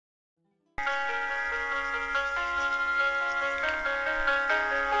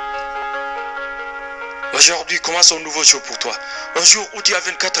Aujourd'hui commence un nouveau jour pour toi. Un jour où tu as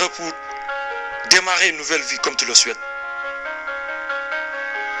 24 heures pour démarrer une nouvelle vie comme tu le souhaites.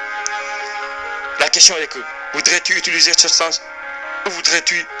 La question est que, voudrais-tu utiliser cette chance ou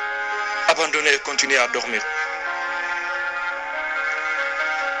voudrais-tu abandonner et continuer à dormir?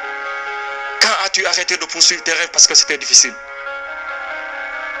 Quand as-tu arrêté de poursuivre tes rêves parce que c'était difficile?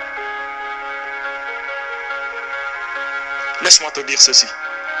 Laisse-moi te dire ceci.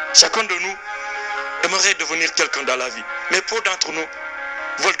 Chacun de nous aimerait devenir quelqu'un dans la vie. Mais peu d'entre nous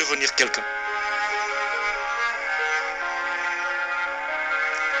veulent devenir quelqu'un.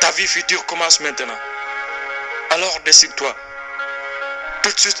 Ta vie future commence maintenant. Alors décide-toi,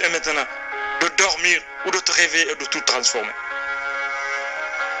 tout de suite et maintenant, de dormir ou de te réveiller et de tout transformer.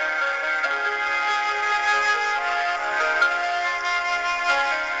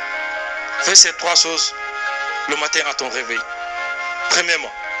 Fais ces 3 choses le matin à ton réveil.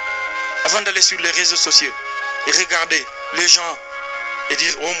 Premièrement, avant d'aller sur les réseaux sociaux et regarder les gens et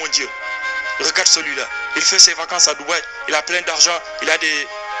dire oh mon Dieu, regarde celui-là, il fait ses vacances à Dubaï, il a plein d'argent, il a des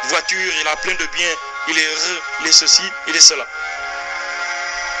voitures, il a plein de biens, il est heureux, il est ceci, il est cela.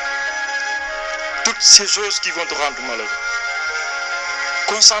 Toutes ces choses qui vont te rendre malheureux.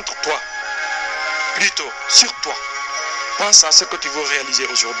 Concentre-toi plutôt sur toi. Pense à ce que tu veux réaliser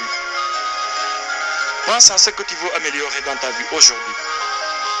aujourd'hui. Pense à ce que tu veux améliorer dans ta vie aujourd'hui.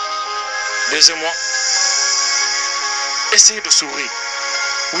 Deuxièmement, essaye de sourire.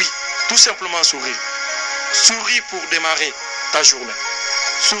 Oui, tout simplement sourire. Souris pour démarrer ta journée.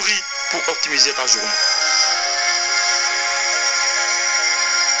 Souris pour optimiser ta journée.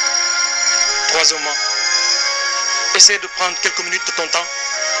 Troisièmement, essaye de prendre quelques minutes de ton temps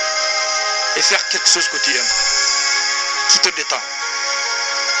et faire quelque chose que tu aimes, qui te détend.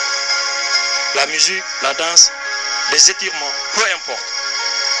 La musique, la danse, les étirements, peu importe.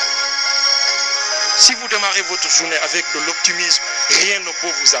 Si vous démarrez votre journée avec de l'optimisme, rien ne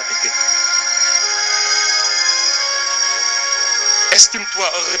peut vous arrêter.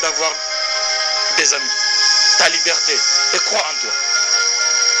 Estime-toi heureux d'avoir des amis, ta liberté et crois en toi.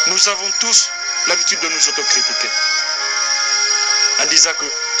 Nous avons tous l'habitude de nous autocritiquer en disant que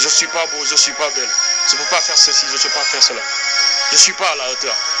je ne suis pas beau, je ne suis pas belle, je ne peux pas faire ceci, je ne peux pas faire cela. Je ne suis pas à la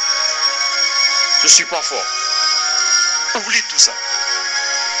hauteur. Je ne suis pas fort. Oublie tout ça.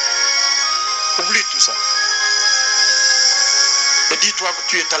 Oublie tout ça. Et dis-toi que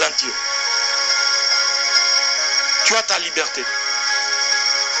tu es talentueux. Tu as ta liberté.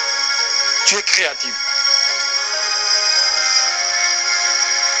 Tu es créatif.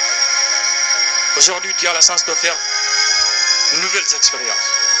 Aujourd'hui, tu as la chance de faire de nouvelles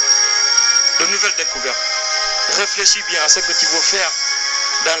expériences, de nouvelles découvertes. Réfléchis bien à ce que tu veux faire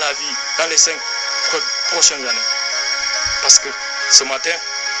dans la vie, dans les 5 prochaines années. Parce que ce matin,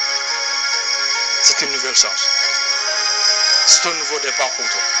 c'est une nouvelle chance. C'est un nouveau départ pour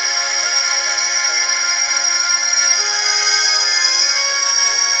toi.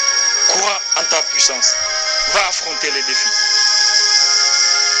 Crois en ta puissance. Va affronter les défis.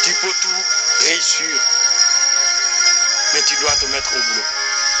 Tu peux tout réussir, mais tu dois te mettre au boulot.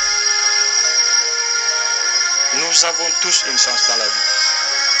 Nous avons tous une chance dans la vie.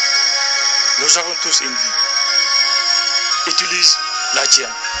 Nous avons tous une vie. Utilise la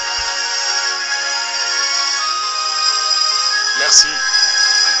tienne. Merci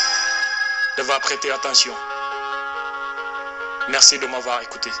d'avoir prêté attention. Merci de m'avoir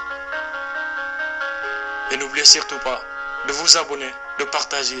écouté. Et n'oubliez surtout pas de vous abonner, de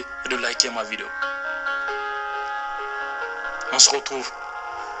partager et de liker ma vidéo. On se retrouve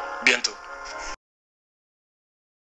bientôt.